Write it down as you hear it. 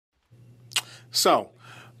So,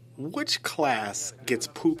 which class gets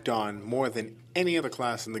pooped on more than any other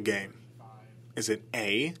class in the game? Is it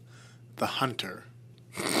A, the Hunter?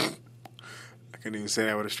 I couldn't even say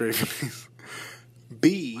that with a straight face.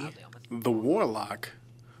 B, the Warlock?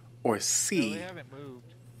 Or C,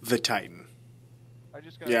 the Titan?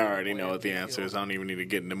 Yeah, I already know what the answer is. I don't even need to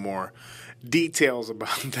get into more details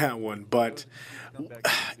about that one. But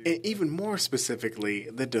even more specifically,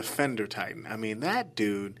 the Defender Titan. I mean, that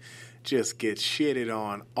dude just gets shitted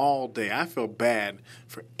on all day. I feel bad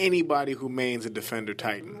for anybody who mains a Defender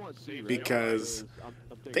Titan because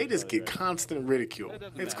they just get constant ridicule.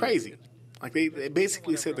 It's crazy. Like, they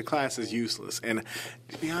basically said the class is useless. And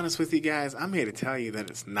to be honest with you guys, I'm here to tell you that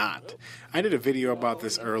it's not. I did a video about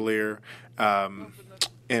this earlier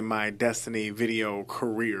in my Destiny video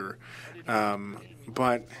career.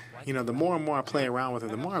 But, you know, the more and more I play around with it,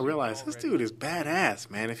 the more I realize this dude is badass,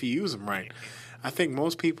 man, if you use him right. I think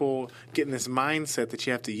most people get in this mindset that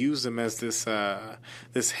you have to use them as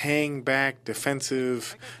this hang back,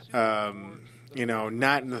 defensive, you know,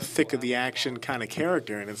 not in the thick of the action kind of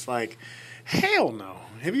character. And it's like, hell no.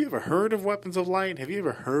 Have you ever heard of Weapons of Light? Have you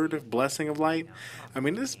ever heard of Blessing of Light? I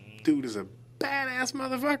mean, this dude is a badass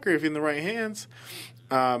motherfucker if in the right hands.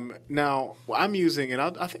 Now, I'm using, and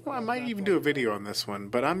I think I might even do a video on this one,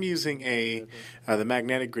 but I'm using the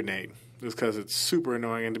magnetic grenade. Just because it's super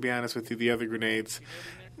annoying, and to be honest with you, the other grenades,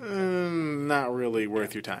 not really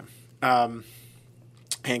worth your time.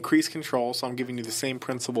 Increase control, so I'm giving you the same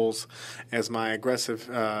principles as my aggressive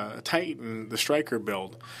Titan, the Striker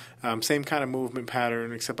build. Same kind of movement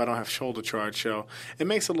pattern, except I don't have shoulder charge, so it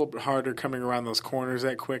makes it a little bit harder coming around those corners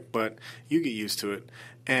that quick, but you get used to it.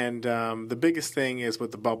 And the biggest thing is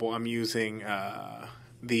with the bubble, I'm using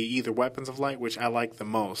the either Weapons of Light, which I like the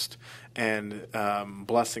most, and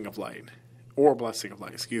Blessing of Light,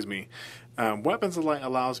 excuse me. Weapons of Light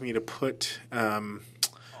allows me to put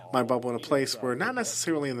my bubble in a place where not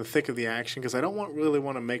necessarily in the thick of the action, because I don't really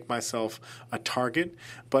want to make myself a target,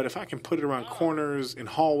 but if I can put it around corners, in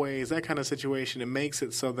hallways, that kind of situation, it makes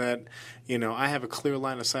it so that, you know, I have a clear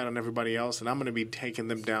line of sight on everybody else, and I'm going to be taking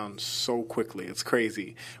them down so quickly. It's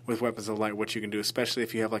crazy with Weapons of Light what you can do, especially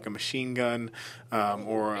if you have like a machine gun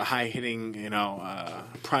or a high-hitting, you know,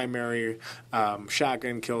 primary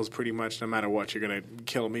shotgun kills pretty much no matter what. You're going to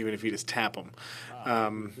kill them even if you just tap them.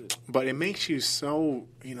 But it makes you so,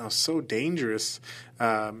 you know, so dangerous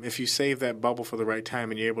if you save that bubble for the right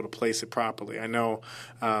time and you're able to place it properly. I know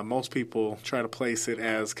most people try to place it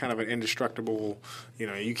as kind of an indestructible, you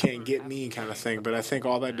know, you can't get me kind of thing, but I think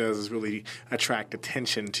all that does is really attract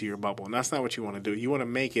attention to your bubble, and that's not what you want to do. You want to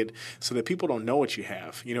make it so that people don't know what you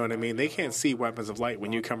have. You know what I mean? They can't see Weapons of Light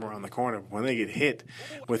when you come around the corner. When they get hit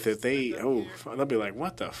with it, they'll be like,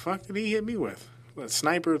 what the fuck did he hit me with? A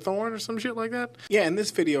sniper thorn or some shit like that? Yeah, in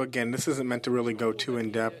this video, again, this isn't meant to really go too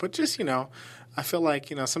in-depth, but just, you know, I feel like,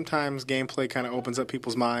 you know, sometimes gameplay kind of opens up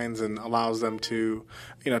people's minds and allows them to,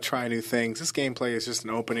 you know, try new things. This gameplay is just an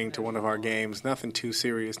opening to one of our games. Nothing too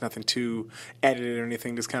serious, nothing too edited or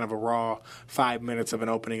anything. Just kind of a raw 5 minutes of an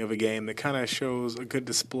opening of a game that kind of shows a good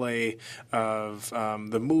display of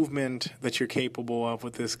the movement that you're capable of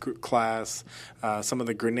with this class, some of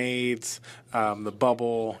the grenades, the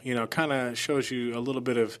bubble, you know, kind of shows you a little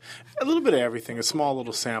bit of everything, a small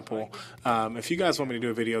little sample. If you guys want me to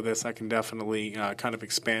do a video of this, I can definitely kind of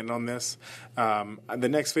expand on this. The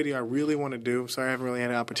next video I really want to do, sorry I haven't really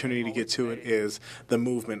had an opportunity to get to it, is the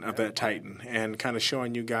movement of that Titan and kind of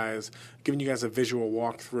showing you guys, giving you guys a visual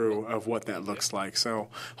walkthrough of what that looks like. So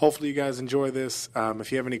hopefully you guys enjoy this.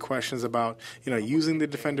 If you have any questions about, you know, using the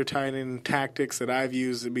Defender Titan tactics that I've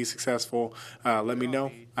used to be successful, let me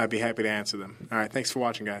know. I'd be happy to answer them. All right, thanks for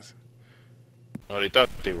watching, guys. Oh, they thought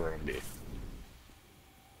they were in there.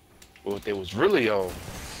 What they was really on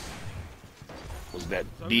was that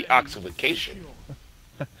deoxification.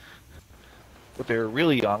 What they were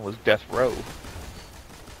really on was death row.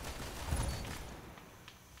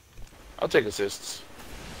 I'll take assists.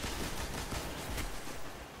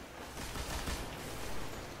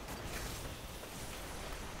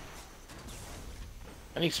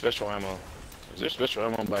 I need special ammo. Is there special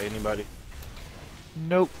ammo by anybody?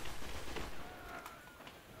 Nope.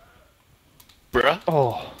 Bruh.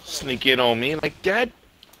 Oh. Sneak in on me like that?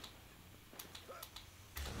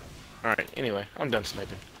 Alright, anyway, I'm done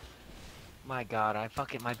sniping. My god,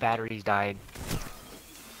 my batteries died.